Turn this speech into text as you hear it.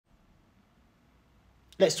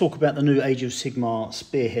let's talk about the new Age of Sigmar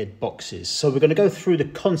Spearhead boxes. So we're going to go through the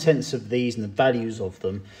contents of these and the values of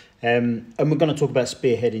them, and we're going to talk about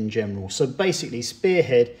Spearhead in general. So basically,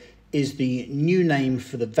 Spearhead is the new name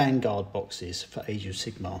for the Vanguard boxes for Age of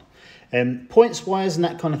Sigmar. Points wise and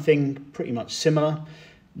that kind of thing, pretty much similar.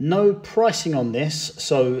 No pricing on this.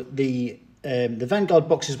 So the Vanguard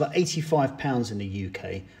boxes were £85 in the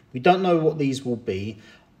UK. We don't know what these will be.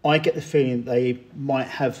 I get the feeling they might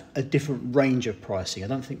have a different range of pricing. I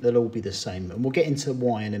don't think they'll all be the same, and we'll get into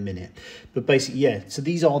why in a minute. But basically, yeah, so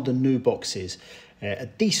these are the new boxes. A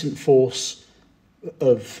decent force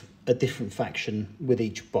of a different faction with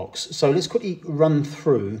each box. So let's quickly run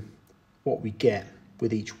through what we get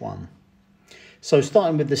with each one. So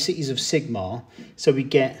starting with the Cities of Sigmar, so we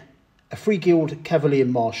get a Free Guild Cavalier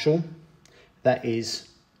Marshal. That is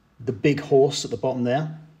the big horse at the bottom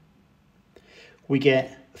there. We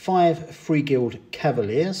get 5 Free Guild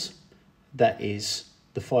Cavaliers. That is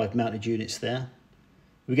the 5 mounted units there.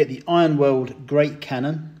 We get the Iron World Great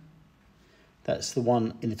Cannon. That's the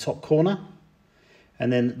one in the top corner.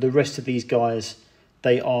 And then the rest of these guys,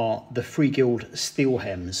 they are the Free Guild Steel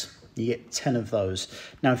Hems. You get 10 of those.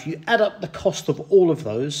 Now, if you add up the cost of all of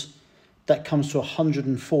those, that comes to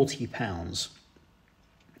 £140.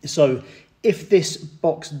 So if this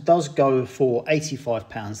box does go for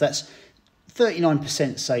 £85, that's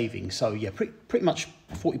 39% saving. So yeah, pretty much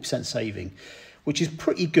 40% saving, which is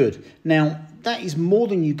pretty good. Now, that is more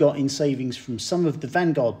than you got in savings from some of the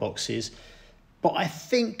Vanguard boxes, but I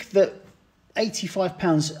think that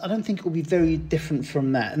 £85, I don't think it will be very different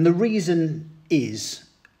from that. And the reason is,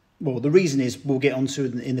 well, we'll get onto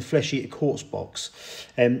in the Flesh Eater Courts box.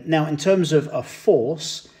 Now, in terms of a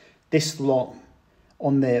force, this lot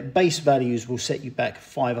on their base values will set you back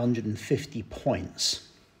 550 points.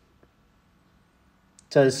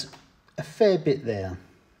 So there's a fair bit there.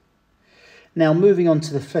 Now, moving on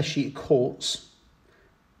to the Flesh Eater Courts,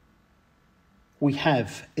 we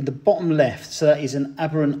have in the bottom left, so that is an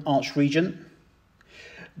Aberrant Archregent.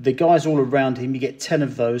 The guys all around him, you get 10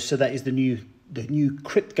 of those, so that is the new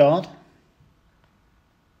Crypt Guard.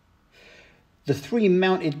 The 3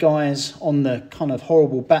 mounted guys on the kind of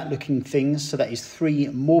horrible bat-looking things, so that is 3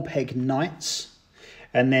 Morpeg Knights.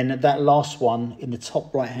 And then that last one in the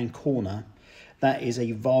top right-hand corner, that is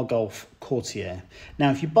a Vargulf Courtier. Now,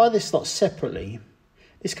 if you buy this lot separately,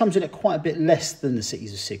 this comes in at quite a bit less than the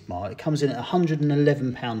Cities of Sigmar. It comes in at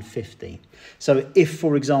 £111.50. So if,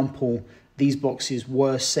 for example, these boxes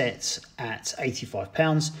were set at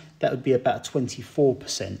 £85, that would be about a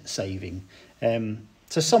 24% saving.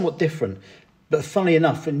 So somewhat different. But funnily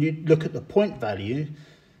enough, when you look at the point value,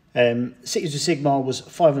 Cities of Sigmar was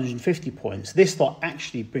 550 points. This lot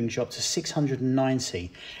actually brings you up to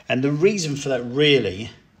 690. And the reason for that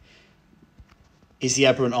really is the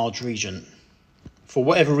Aberrant Archregent. For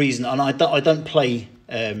whatever reason, and I don't play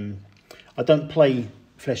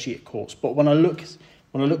Flesh Eater Courts, but when I looked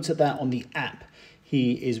at that on the app,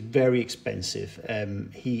 he is very expensive.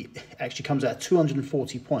 He actually comes out at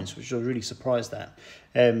 240 points, which I was really surprised at.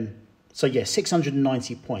 So yeah,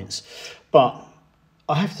 690 points. But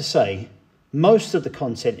I have to say, most of the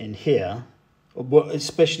content in here,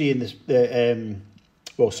 especially in in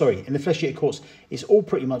the Flesh Eater Courts, is all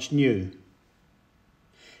pretty much new,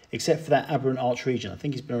 except for that Aberrant Archregent. I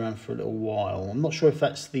think he's been around for a little while. I'm not sure if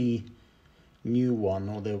that's the new one,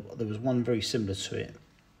 or there was one very similar to it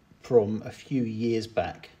from a few years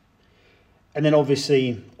back. And then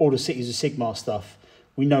obviously all the Cities of Sigmar stuff,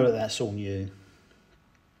 we know that that's all new.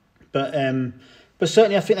 But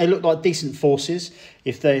certainly I think they look like decent forces.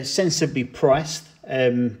 If they're sensibly priced,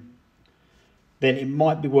 then it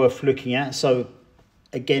might be worth looking at. So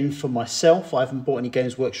again, for myself, I haven't bought any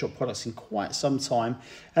Games Workshop products in quite some time.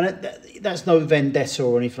 And that's no vendetta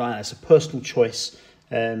or anything like that. It's a personal choice.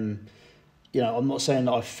 You know, I'm not saying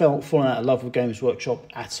that I've fallen out of love with Games Workshop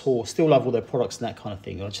at all. Still love all their products and that kind of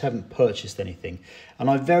thing. I just haven't purchased anything. And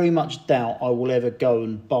I very much doubt I will ever go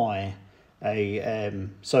and buy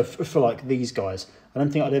so for like these guys, I don't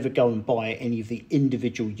think I'd ever go and buy any of the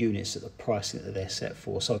individual units at the pricing that they're set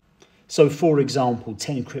for. So for example,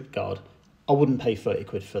 10 Crypt Guard, I wouldn't pay 30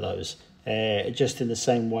 quid for those. Just in the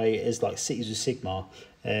same way as like Cities of Sigmar,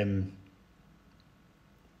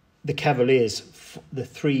 the Cavaliers, the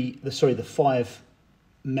 5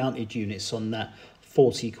 mounted units on that,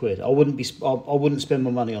 40 quid. I wouldn't spend my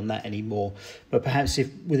money on that anymore. But perhaps if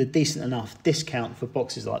with a decent enough discount for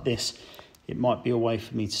boxes like this, it might be a way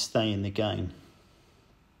for me to stay in the game.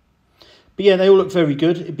 But yeah, they all look very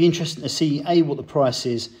good. It'd be interesting to see A, what the price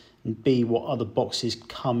is, and B, what other boxes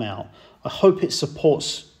come out. I hope it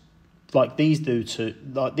supports like these two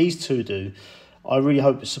do. I really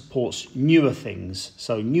hope it supports newer things.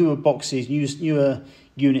 So newer boxes, newer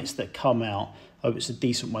units that come out. I hope it's a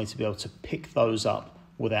decent way to be able to pick those up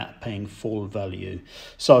without paying full value.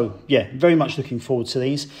 So yeah, very much looking forward to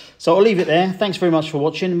these. So I'll leave it there. Thanks very much for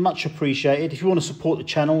watching, much appreciated. If you want to support the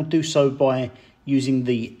channel, do so by using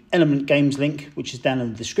the Element Games link, which is down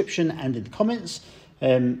in the description and in the comments.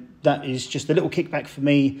 That is just a little kickback for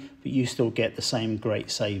me, but you still get the same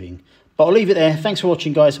great saving. But I'll leave it there. Thanks for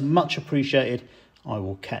watching, guys, much appreciated. I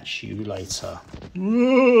will catch you later.